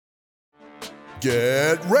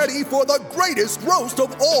Get ready for the greatest roast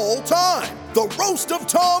of all time, the Roast of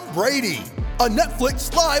Tom Brady, a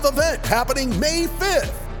Netflix live event happening May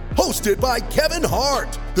 5th. Hosted by Kevin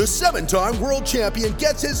Hart, the 7-time world champion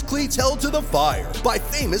gets his cleats held to the fire by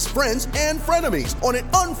famous friends and frenemies on an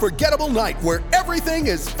unforgettable night where everything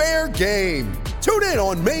is fair game. Tune in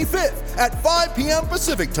on May 5th at 5 p.m.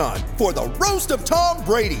 Pacific time for the Roast of Tom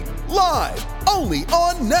Brady, live only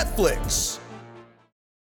on Netflix.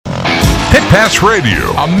 Pit Pass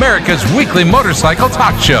Radio, America's weekly motorcycle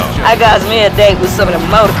talk show. I got me a date with some of the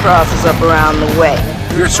motocrossers up around the way.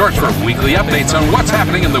 Your source for weekly updates on what's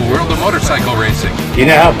happening in the world of motorcycle racing. You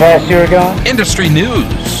know how fast you're going? Industry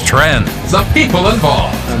news, trends, the people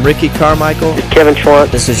involved. I'm Ricky Carmichael. This is Kevin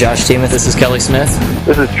Schwartz. This is Josh Teemuth. This is Kelly Smith.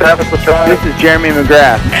 This is Travis Latrobe. This is Jeremy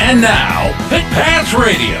McGrath. And now, Pit Pass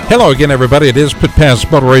Radio. Hello again, everybody. It is Pit Pass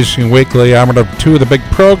Motor Racing Weekly. Hour number 2 of the big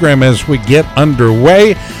program as we get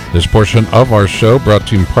underway. This portion of our show brought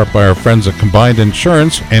to you in part by our friends at Combined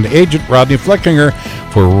Insurance and agent Rodney Fleckinger.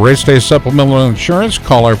 For Race Day Supplemental Insurance,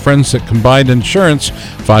 call our friends at Combined Insurance,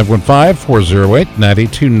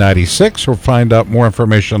 515-408-9296, or find out more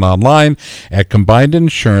information online at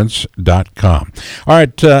combinedinsurance.com. All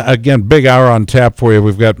right, again, big hour on tap for you.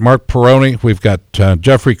 We've got Mark Perrone, we've got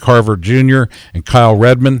Jeffrey Carver Jr., and Kyle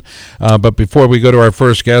Redmond. But before we go to our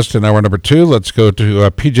first guest in hour number 2, let's go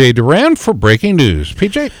to PJ Duran for breaking news.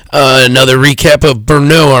 PJ? Another recap of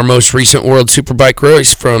Brno, our most recent World Superbike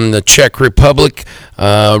race from the Czech Republic.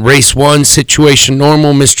 Race 1, situation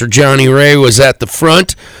normal. Mr. Johnny Ray was at the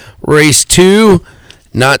front. Race 2,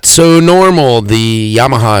 not so normal. The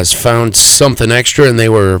Yamahas found something extra, and they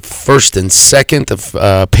were first and second.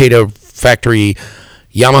 The Peta Factory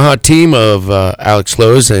Yamaha team of Alex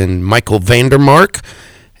Lowe's and Michael Vandermark.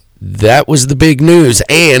 That was the big news,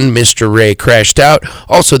 and Mr. Ray crashed out.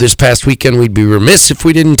 Also, this past weekend, we'd be remiss if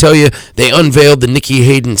we didn't tell you, they unveiled the Nicky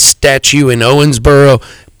Hayden statue in Owensboro.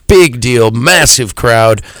 Big deal, massive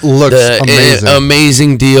crowd. Looks amazing.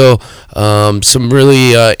 Amazing deal. Some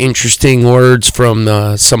really interesting words from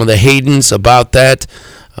some of the Haydens about that.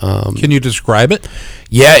 Can you describe it?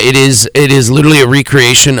 Yeah, it is literally a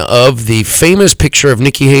recreation of the famous picture of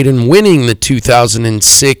Nicky Hayden winning the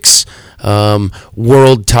 2006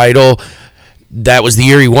 world title. That was the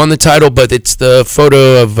year he won the title, but it's the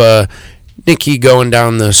photo of Nicky going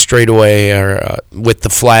down the straightaway with the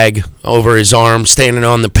flag over his arm, standing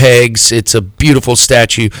on the pegs. It's a beautiful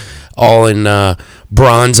statue, all in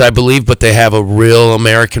bronze, I believe, but they have a real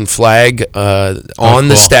American flag on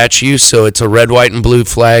the statue, so it's a red, white, and blue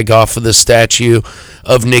flag off of the statue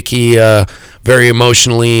of Nicky, very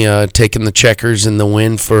emotionally taking the checkers in the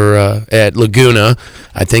win for at Laguna.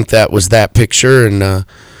 I think that was that picture, and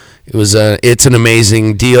it's an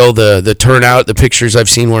amazing deal. The turnout, the pictures I've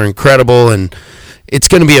seen were incredible, and it's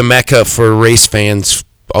going to be a mecca for race fans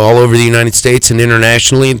all over the United States and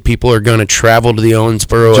internationally. People are going to travel to the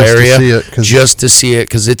Owensboro area just to see it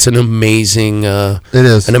because it's an amazing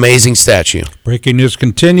an amazing statue. Breaking news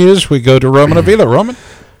continues. We go to Roman Avila. Roman?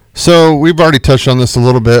 So we've already touched on this a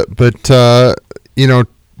little bit, but the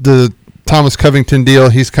Thomas Covington deal,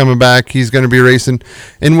 he's coming back. He's going to be racing.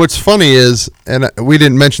 And what's funny is, and we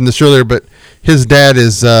didn't mention this earlier, but his dad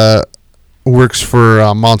works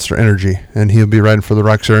for Monster Energy, and he'll be riding for the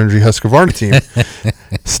Rockstar Energy Husqvarna team.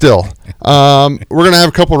 Still. We're going to have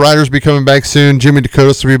a couple riders be coming back soon. Jimmy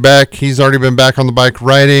Dakotas will be back. He's already been back on the bike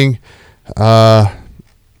riding.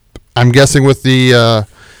 I'm guessing with the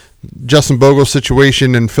Justin Bogle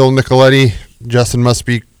situation and Phil Nicoletti, Justin must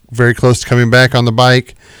be very close to coming back on the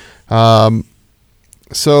bike. And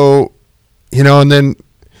then in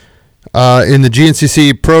the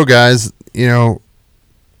GNCC Pro guys,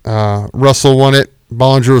 Russell won it,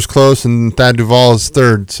 Bollinger was close, and Thad Duvall is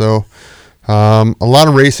third. So a lot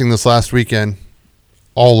of racing this last weekend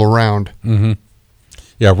all around. Mm-hmm.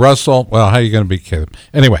 Yeah, Russell, well, how are you going to be kidding?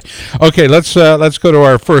 Anyway, okay, let's go to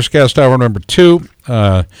our first guest, hour number 2.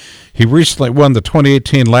 He recently won the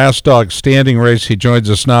 2018 Last Dog Standing race. He joins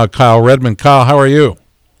us now, Kyle Redmond. Kyle, how are you?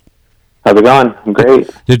 How's it going? I'm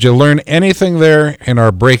great. Did you learn anything there in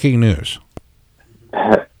our breaking news?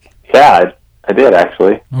 Yeah, I did,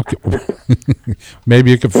 actually. Okay.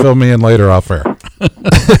 Maybe you could fill me in later off air.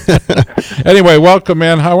 Anyway, welcome,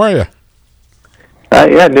 man. How are you?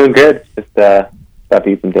 Yeah, doing good. Just about to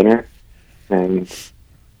eat some dinner and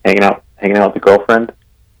hanging out with the girlfriend.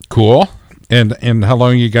 Cool. And how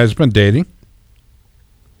long you guys been dating?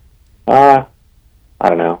 I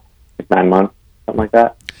don't know, like 9 months, something like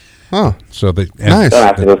that. Oh, so nice. Don't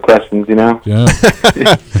answer those questions, Yeah. You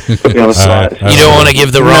don't want to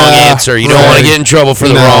give the wrong answer. You don't want to get in trouble for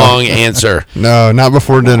the wrong answer. No, not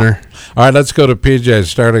before dinner. All right, let's go to PJ,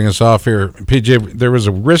 starting us off here. PJ, there was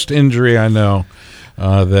a wrist injury, I know,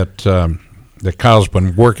 that Kyle's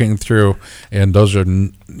been working through, and those are,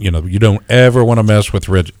 you don't ever want to mess with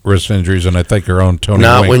wrist injuries, and I think your own Tony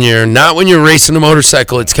Not Wink. when you're racing a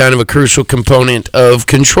motorcycle. It's kind of a crucial component of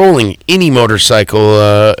controlling any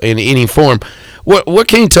motorcycle in any form. What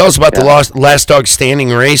can you tell us about the last dog standing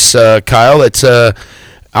race, Kyle? It's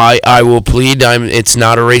I will plead. It's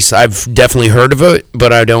not a race. I've definitely heard of it,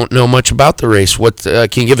 but I don't know much about the race. What can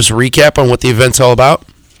you give us a recap on what the event's all about?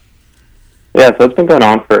 Yeah, so it's been going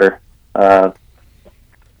on for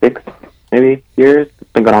 6 maybe years.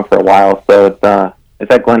 It's been going on for a while. So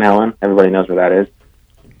it's at Glen Helen. Everybody knows where that is.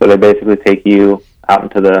 So they basically take you out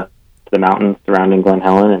into the mountains surrounding Glen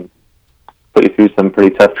Helen and put you through some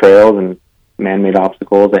pretty tough trails and man-made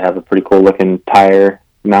obstacles. They have a pretty cool looking tire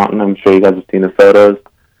mountain. I'm sure you guys have seen the photos.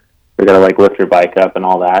 You got to like lift your bike up and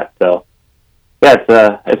all that. So yeah,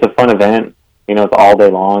 it's a fun event. It's all day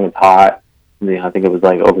long. It's hot. I think it was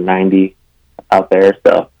like over 90 out there.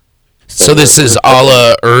 So this is a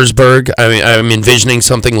la Erzberg. I mean, I'm envisioning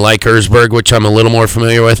something like Erzberg, which I'm a little more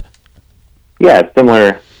familiar with. Yeah, it's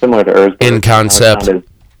similar to Erzberg. In concept. In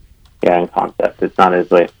concept. It's not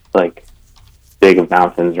as like big of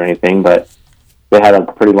mountains or anything, but they had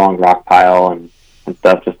a pretty long rock pile and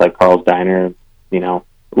stuff, just like Carl's Diner.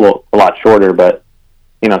 A lot shorter, but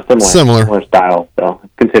similar style. So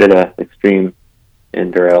it's considered a extreme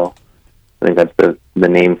enduro. I think that's the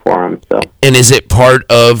name for them. So. And is it part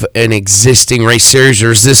of an existing race series,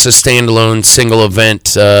 or is this a standalone single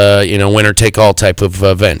event? Winner take all type of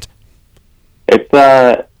event. It's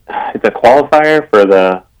a qualifier for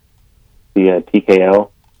the TKO.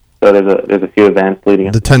 So there's a few events leading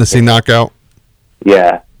up the Tennessee Knockout.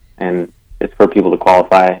 Yeah, and it's for people to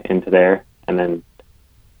qualify into there, and then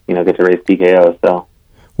get to race TKO. So.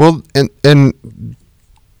 Well, and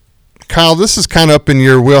Kyle, this is kind of up in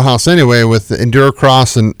your wheelhouse anyway with the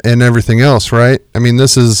Endurocross and everything else, right? I mean,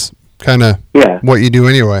 this is kind of what you do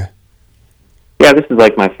anyway. Yeah, this is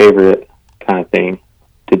like my favorite kind of thing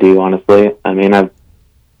to do, honestly. I mean, I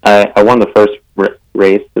won the first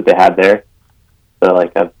race that they had there, so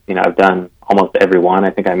like I've done almost every one. I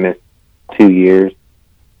think I missed 2 years.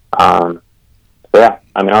 So yeah,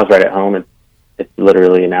 I mean, I was right at home. It's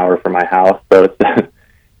literally an hour from my house, so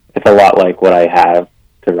it's a lot like what I have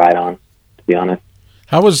to ride on, to be honest.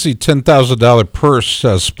 How was the $10,000 purse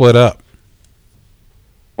split up?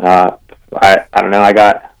 I don't know. I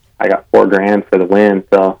got $4,000 for the win,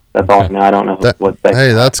 so that's all. Now I don't know what's that.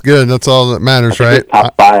 Hey, that's good. That's all that matters, right?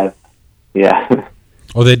 Top 5. Yeah.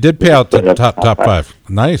 Oh, they did pay out the top 5.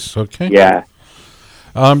 Nice. Okay. Yeah.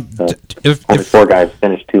 If 4 guys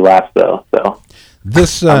finished 2 laps though, so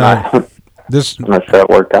this I'm not sure it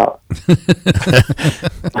worked out.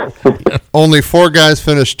 Only 4 guys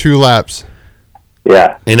finished 2 laps.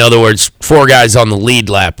 Yeah. In other words, 4 guys on the lead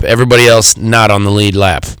lap. Everybody else not on the lead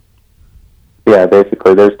lap. Yeah,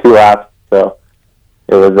 basically, there's 2 laps, so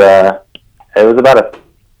it was about a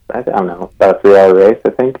 3-hour race, I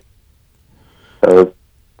think. So it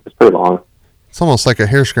was pretty long. It's almost like a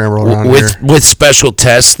hair scramble around here. With special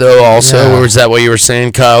tests, though, also? Or is that what you were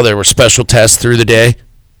saying, Kyle? There were special tests through the day?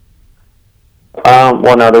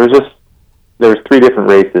 Well, no, there was 3 different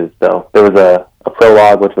races, though. There was a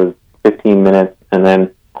prologue, which was 15 minutes, and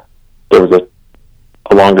then there was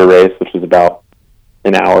a longer race, which was about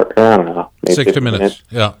an hour. I don't know. Maybe 60 minutes.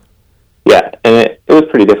 Yeah. Yeah, and it was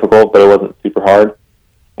pretty difficult, but it wasn't super hard.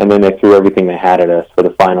 And then they threw everything they had at us for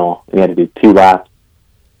the final, and you had to do 2 laps.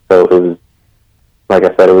 So it was, like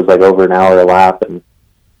I said, it was like over an hour a lap, and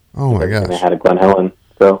oh my gosh, they had a Glen Helen,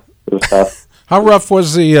 so it was tough. How rough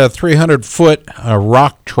was the 300-foot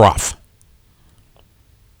rock trough?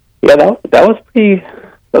 Yeah, that was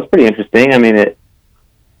pretty interesting. I mean,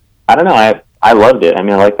 I don't know. I loved it. I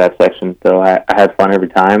mean, I liked that section, so I had fun every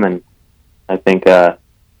time, and I think a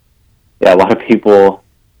lot of people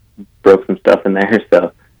broke some stuff in there,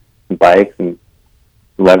 so bikes and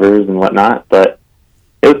levers and whatnot. But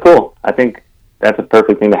it was cool. I think that's a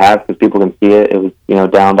perfect thing to have because people can see it. It was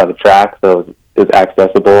down by the track, so it was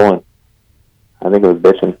accessible, and I think it was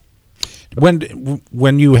bitching.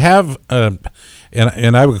 When you have, and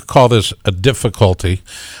I would call this a difficulty,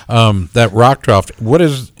 that rock trough. What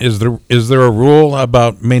is there a rule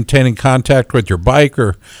about maintaining contact with your bike,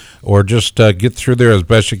 or just get through there as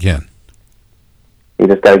best you can? You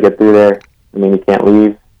just got to get through there. I mean, you can't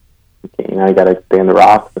leave. You got to stay in the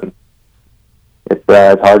rocks, and it's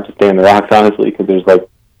hard to stay in the rocks honestly because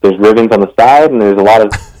there's ribbons on the side, and there's a lot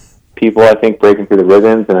of people I think breaking through the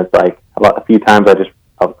ribbons, and it's like a few times I was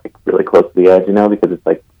like really close to the edge, because it's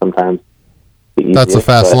like sometimes the easiest, that's a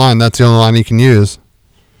fast line. That's the only line you can use.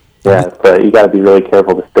 Yeah, but you got to be really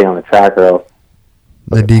careful to stay on the track, or else.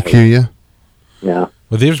 They DQ you. Yeah.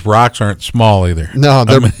 Well, these rocks aren't small either. No,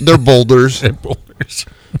 they're boulders. They're boulders.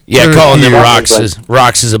 Yeah, They're calling them huge.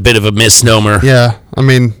 rocks is a bit of a misnomer. Yeah, I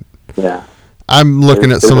mean, Yeah. I'm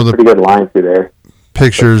looking at some of There's a pretty the good line through there.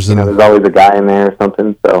 pictures You know, and there's always a guy in there or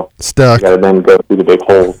something, so stuck. you got to then go through the big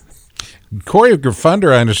holes. Corey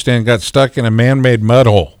Graffunder, I understand, got stuck in a man-made mud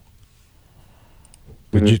hole.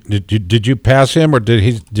 Did you pass him, or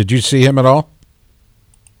did you see him at all?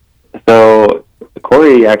 So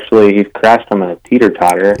Corey actually, he's crashed on a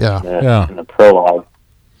teeter-totter in the prologue.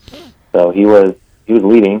 So he was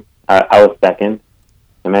leading. I was second.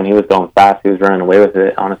 And man, he was going fast. He was running away with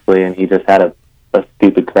it, honestly, and he just had a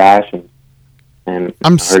stupid crash and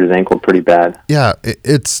hurt his ankle pretty bad. Yeah,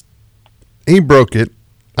 he broke it.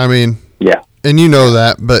 I mean, yeah, and you know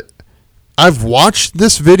that, but I've watched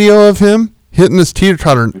this video of him hitting this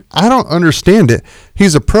teeter-totter, and I don't understand it.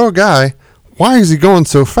 He's a pro guy. Why is he going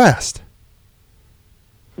so fast?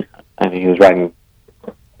 I mean,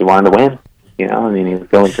 he wanted to win. You know, I mean, he was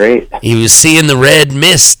going great. He was seeing the red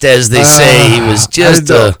mist, as they say. He was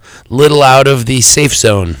just a little out of the safe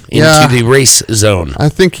zone into the race zone. I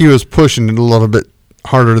think he was pushing it a little bit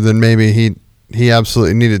harder than maybe he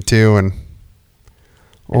absolutely needed to, and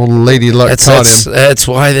old Lady Luck caught him. That's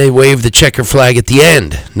why they wave the checker flag at the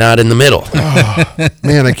end, not in the middle. Oh,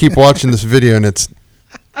 man, I keep watching this video, and it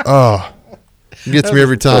gets me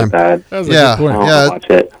every time. So bad. Watch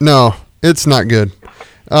it. No, it's not good.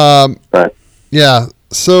 But yeah,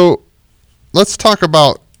 so let's talk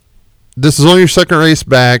about, this is only your second race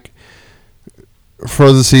back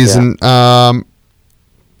for the season. Yeah.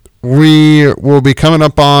 We will be coming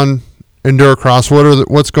up on Endurocross.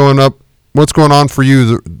 What's going on for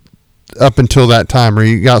you up until that time? Are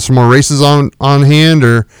you got some more races on hand,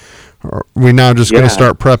 or are we now just going to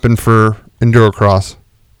start prepping for Endurocross?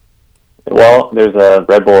 Well, there's a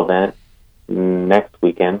Red Bull event next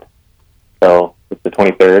weekend, so it's the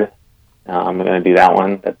 23rd. I'm going to do that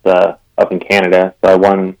one. That's up in Canada. So I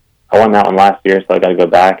won that one last year, so I got to go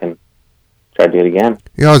back and try to do it again.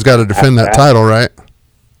 You always got to defend that title, right?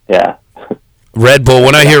 Yeah. Red Bull.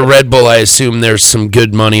 When I hear Red Bull, I assume there's some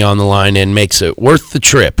good money on the line and makes it worth the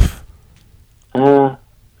trip.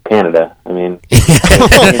 Canada. I mean,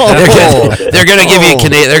 they're going to give you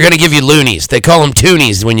they're going to give you loonies. They call them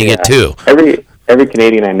toonies when you get two. Every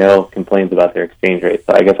Canadian I know complains about their exchange rate,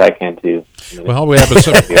 so I guess I can too. Well, we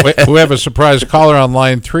have a surprise caller on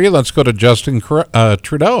line 3. Let's go to Justin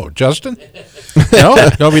Trudeau. Justin?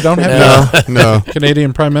 No, we don't have no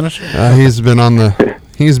Canadian Prime Minister. He's been on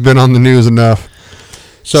the news enough.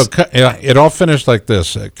 So it all finished like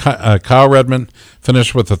this. Kyle Redmond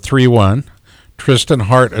finished with a 3-1. Tristan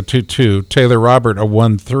Hart a 2-2. Taylor Robert a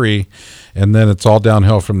 1-3, and then it's all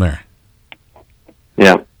downhill from there.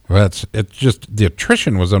 Yeah. It's just the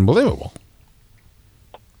attrition was unbelievable.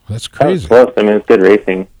 That's crazy. That was close. I mean, it's good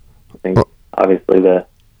racing. I think obviously the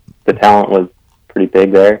talent was pretty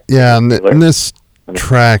big there. Yeah, and this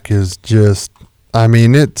track is just, I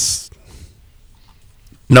mean, it's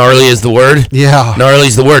gnarly is the word. Yeah,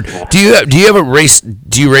 gnarly's the word. Do you have a race?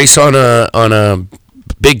 Do you race on a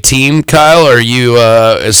big team, Kyle, or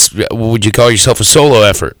would you call yourself a solo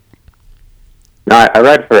effort? No, I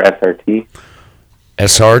ride for SRT.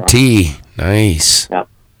 SRT, nice. Yeah.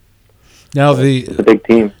 Now it's a big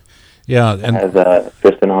team. Yeah, and it has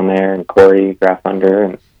Tristan on there, and Corey Graffunder,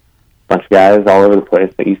 and a bunch of guys all over the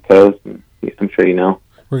place, the East Coast. And I'm sure you know.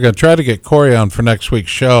 We're going to try to get Corey on for next week's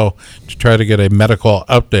show to try to get a medical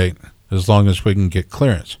update, as long as we can get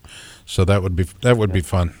clearance. So that would be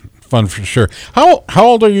fun for sure. How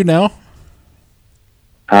old are you now?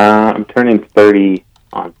 I'm turning 30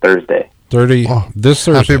 on Thursday. 30 this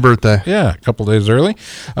Thursday. Happy birthday. Yeah, a couple days early.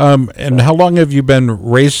 And how long have you been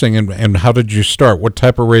racing, and how did you start? What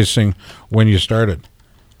type of racing when you started?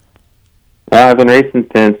 I've been racing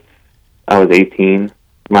since I was 18.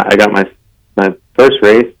 I got my first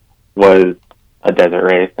race was a desert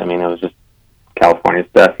race. I mean, it was just California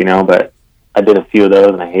stuff, you know, but I did a few of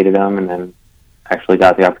those and I hated them, and then actually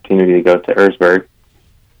got the opportunity to go to Erzberg,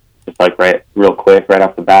 just like real quick, right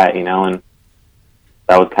off the bat, you know, and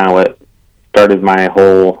that was kind of what started my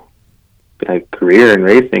whole career in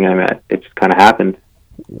racing. I mean, it just kind of happened.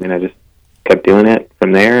 I mean, I just kept doing it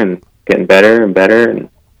from there and getting better and better, and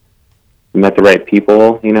met the right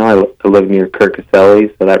people. You know, I live near Kurt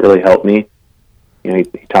Caselli, so that really helped me. You know, he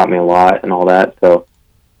taught me a lot and all that. So,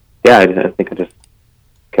 yeah, I think I just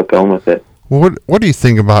kept going with it. Well, what do you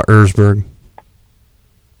think about Erzberg?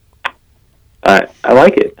 I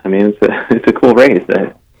like it. I mean, it's a cool race.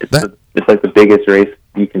 It's like the biggest race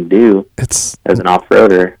you can do as an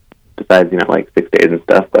off-roader besides, like 6 days and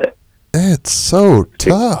stuff, but It's so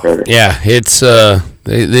tough. Yeah, it's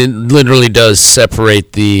it literally does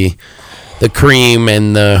separate the cream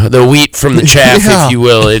and the wheat from the chaff, Yeah. if you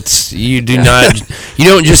will. It's you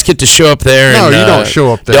don't just get to show up there No, and you don't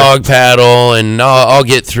show up there. dog paddle and I'll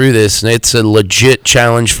get through this. And it's a legit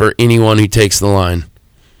challenge for anyone who takes the line.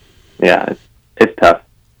 Yeah, it's tough.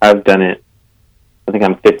 I've done it. I think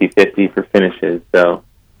I'm 50-50 for finishes, so,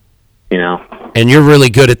 And you're really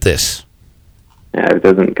good at this. yeah, if it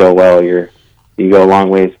doesn't go well, you go a long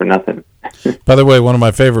ways for nothing. By the way, one of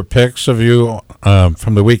my favorite pics of you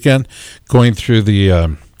from the weekend, going through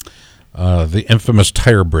the infamous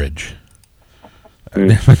tire bridge.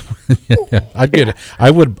 I'd get it.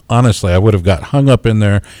 I would have got hung up in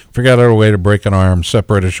there, figured out a way to break an arm,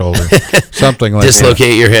 separate a shoulder, something like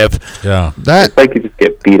Dislocate your hip. that. Yeah, It's like you just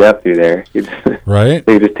get beat up through there. You're just, right.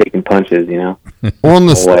 you're just taking punches, On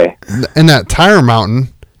the whole way. in that tire mountain,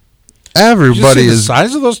 Did you everybody see the is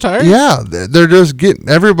size of those tires. Yeah, they're just getting.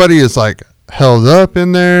 Everybody is like held up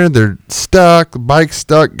in there. They're stuck. The bike's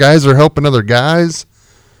stuck. Guys are helping other guys.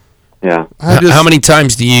 Yeah. How many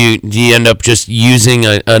times do you end up just using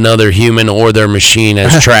another human or their machine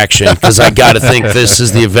as traction? Because I got to think this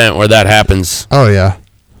is the event where that happens. Oh yeah.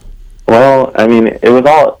 Well, I mean, it was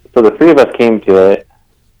all, so the three of us came to it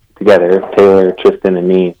together, Taylor, Tristan, and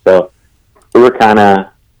me. So we were kind of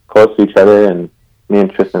close to each other, and me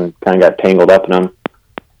and Tristan kind of got tangled up in them.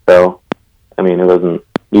 So, I mean, it wasn't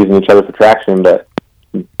using each other for traction, but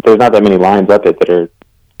there's not that many lines up it that are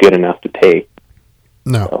good enough to take.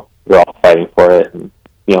 No. So we're all fighting for it and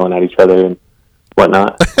yelling at each other and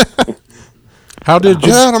whatnot. How did you?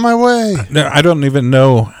 Get out of my way. No, I don't even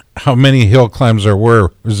know how many hill climbs there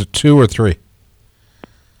were. Was it 2 or 3?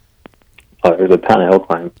 Oh, there's a ton of hill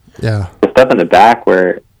climbs. Yeah. The stuff in the back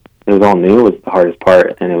where it was all new was the hardest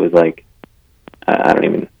part, and it was like, I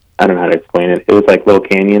don't know how to explain it. It was like little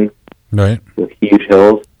canyons Right. with huge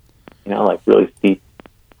hills, like really steep,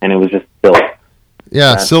 and it was just silt.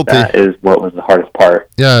 Yeah, silty. That is what was the hardest part.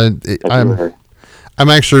 Yeah, I'm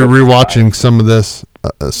actually rewatching some of this,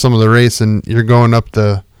 some of the race, and you're going up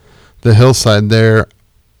the hillside there,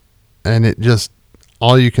 and it just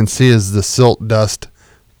all you can see is the silt dust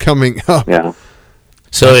coming up. Yeah.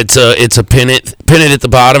 So it's a pin it at the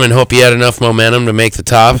bottom and hope you had enough momentum to make the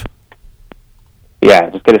top. Yeah,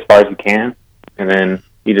 just get as far as you can, and then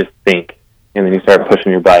you just think, and then you start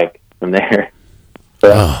pushing your bike from there. So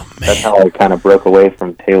that's how I kind of broke away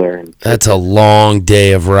from Taylor. And That's a long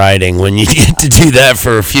day of riding when you get to do that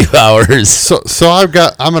for a few hours. So I'm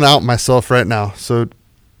gonna out myself right now. So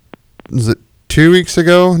is it 2 weeks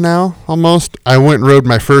ago now? Almost. I went and rode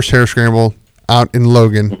my first hare scramble out in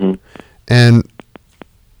Logan, and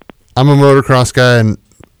I'm a motocross guy, and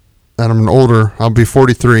I'm older. I'll be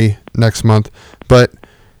 43 next month, but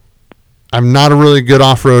I'm not a really good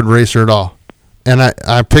off-road racer at all. And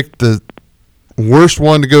I picked the worst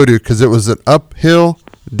one to go to because it was an uphill,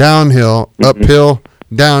 downhill, uphill,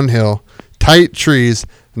 downhill, tight trees,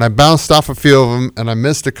 and I bounced off a few of them, and I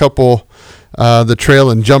missed a couple the trail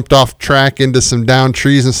and jumped off track into some down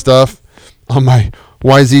trees and stuff on my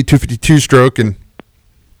YZ 252 stroke, and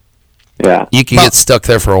yeah, You can get stuck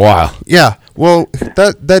there for a while. yeah, well,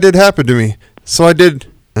 that did happen to me. So I did,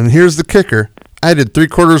 and here's the kicker. I did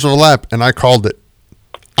 3/4 of a lap, and I called it.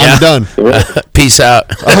 I'm done. Peace out.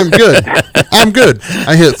 I'm good. I'm good.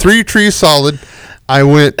 I hit 3 trees solid. I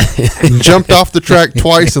went and jumped off the track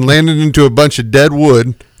twice and landed into a bunch of dead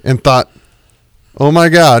wood and thought, oh my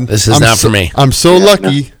God. This is not for me. I'm so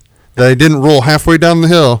lucky that I didn't roll halfway down the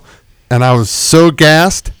hill, and I was so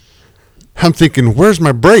gassed. I'm thinking, where's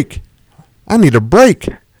my brake? I need a brake.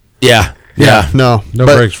 Yeah. No No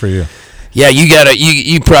but- brakes for you. Yeah,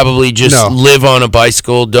 you probably just No. live on a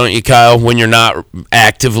bicycle, don't you, Kyle, when you're not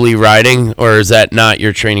actively riding, or is that not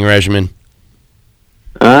your training regimen?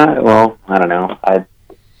 Well, I don't know. I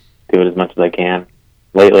do it as much as I can.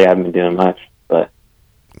 Lately, I haven't been doing much, but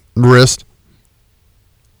Wrist.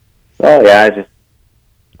 oh yeah,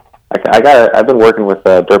 I've been working with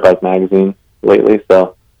Dirt Bike Magazine lately,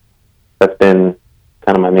 so that's been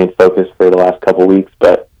kind of my main focus for the last couple weeks.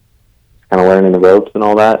 But kind of learning the ropes and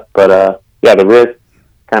all that. But yeah, the wrist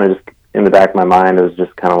kind of just in the back of my mind is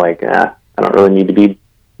just kind of like, I don't really need to be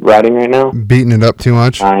riding right now. Beating it up too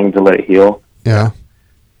much. Trying to let it heal. Yeah.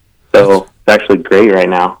 So it's actually great right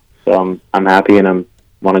now. So I'm happy, and I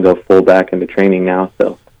want to go full back into training now.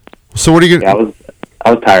 So So what are you yeah, going to...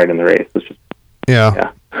 I was tired in the race. It's just Yeah.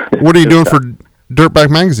 yeah. What are you doing Just, for Dirt Bike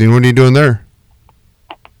Magazine? What are you doing there?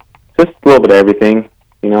 just a little bit of everything,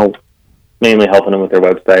 mainly helping them with their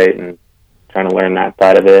website and trying to learn that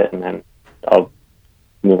side of it, and then I'll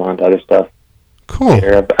move on to other stuff. Cool.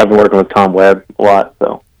 I've been working with Tom Webb a lot,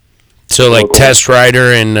 so. So like test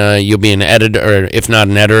writer, and you'll be an editor, or if not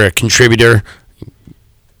an editor, a contributor.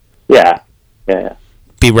 Yeah.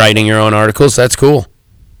 Be writing your own articles. That's cool.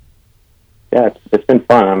 Yeah, it's been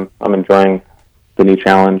fun. I'm enjoying the new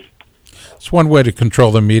challenge. It's one way to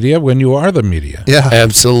control the media when you are the media. Yeah,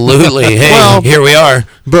 absolutely. Hey, well, here we are.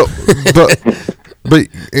 But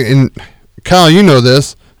Kyle, you know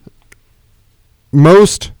this.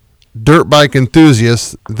 Most dirt bike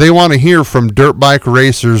enthusiasts, they want to hear from dirt bike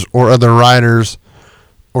racers or other riders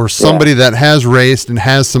or somebody that has raced and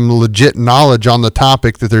has some legit knowledge on the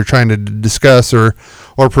topic that they're trying to discuss or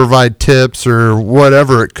provide tips or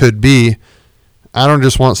whatever it could be. I don't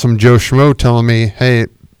just want some Joe Schmo telling me, hey,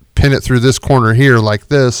 pin it through this corner here like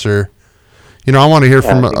this, or, I want to hear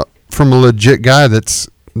from a legit guy that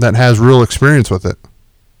has real experience with it.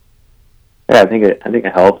 Yeah, I think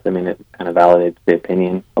it helps. I mean, it kind of validates the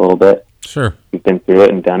opinion a little bit. Sure, you've been through it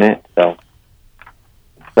and done it, so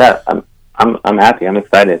yeah, I'm happy. I'm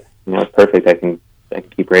excited. It's perfect. I can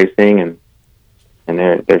keep racing, and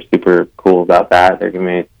they're super cool about that. They're giving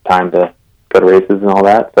me time to go to races and all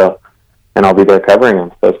that. So, and I'll be there covering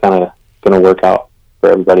them. So it's kind of going to work out for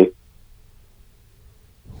everybody.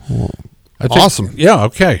 Awesome. Yeah,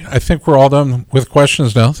 okay. I think we're all done with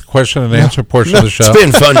questions now. The question and answer portion of the show. It's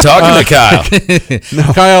been fun talking to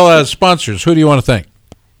Kyle. Kyle, sponsors, who do you want to thank?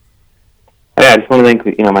 Yeah, I just want to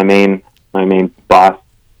thank my main boss,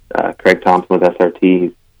 Craig Thompson with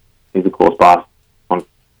SRT. He's the coolest boss. I want to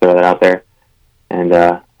throw that out there. And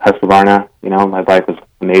Husqvarna, my bike was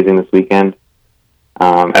amazing this weekend.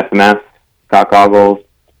 FMS, Scott Goggles,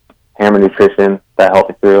 Hammer Nutrition, that helped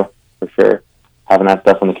me through for sure. Having that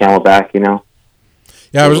stuff on the Camelback,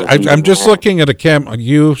 Yeah, I'm just looking at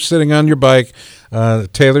you sitting on your bike,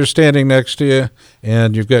 Taylor standing next to you,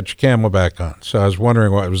 and you've got your Camelback on. So I was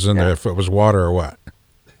wondering what was in there, if it was water or what.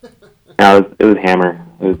 No, it was Hammer.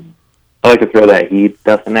 I like to throw that heat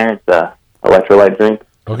stuff in there. It's a electrolyte drink.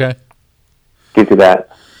 Okay. Gives you that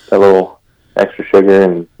little extra sugar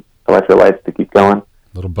and electrolytes to keep going.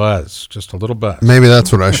 Little buzz, just a little buzz. Maybe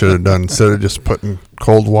that's what I should have done instead of just putting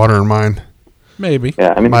cold water in mine. Maybe.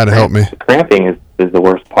 Yeah, I mean, might have helped me. The cramping is the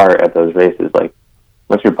worst part of those races. Like,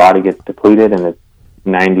 once your body gets depleted and it's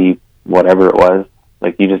 90 whatever it was,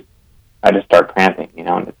 like I just start cramping,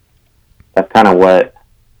 and that's kind of what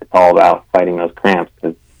it's all about, fighting those cramps.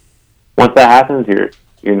 Because once that happens, you're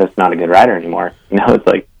just not a good rider anymore. It's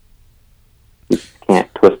like you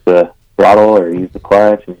can't twist the throttle or use the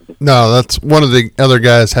clutch. No, that's one of the other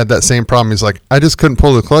guys had that same problem. He's like, I just couldn't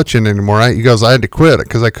pull the clutch in anymore. He goes, I had to quit it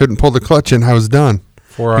because I couldn't pull the clutch in. I was done.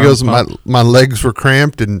 He goes, my legs were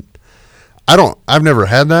cramped, and I've never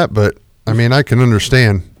had that, but I mean, I can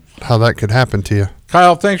understand how that could happen to you.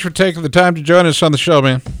 Kyle, thanks for taking the time to join us on the show,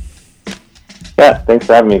 man. Yeah, thanks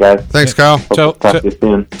for having me, guys. Thanks, Kyle. Tell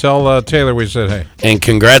Taylor we said hey. And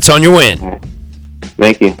congrats on your win. Right.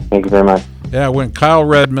 Thank you. Thank you very much. Yeah, went Kyle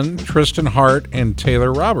Redmond, Tristan Hart, and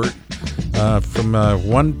Taylor Robert from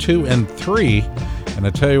 1, 2, and 3. And I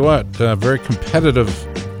tell you what, very competitive.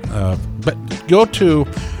 But go to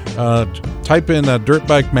type in Dirt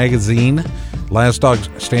Bike Magazine, Last Dog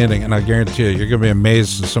Standing, and I guarantee you're going to be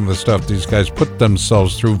amazed at some of the stuff these guys put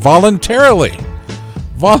themselves through voluntarily.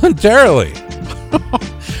 All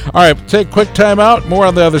right, take a quick time out. More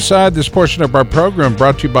on the other side. This portion of our program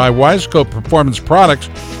brought to you by Wiseco Performance Products,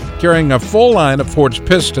 carrying a full line of forged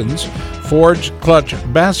pistons, forged clutch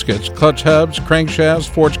baskets, clutch hubs, crankshafts,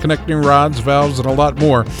 forged connecting rods, valves, and a lot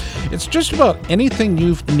more. It's just about anything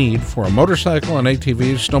you need for a motorcycle, an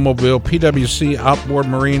ATV, snowmobile, PWC, outboard,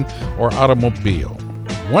 marine, or automobile.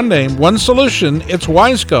 One name, one solution. It's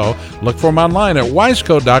Wiseco. Look for them online at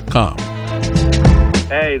wiseco.com.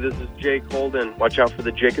 Hey, this is Jake Holden. Watch out for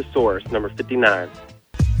the Jakeosaurus, number 59.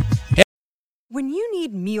 When you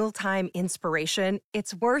need mealtime inspiration,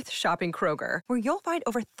 it's worth shopping Kroger, where you'll find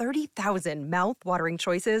over 30,000 mouth-watering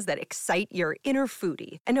choices that excite your inner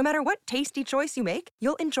foodie. And no matter what tasty choice you make,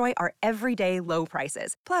 you'll enjoy our everyday low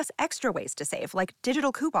prices, plus extra ways to save, like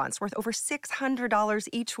digital coupons worth over $600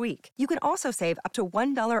 each week. You can also save up to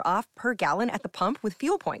 $1 off per gallon at the pump with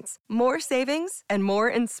fuel points. More savings and more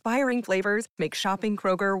inspiring flavors make shopping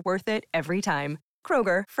Kroger worth it every time.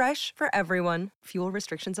 Kroger, fresh for everyone. Fuel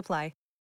restrictions apply.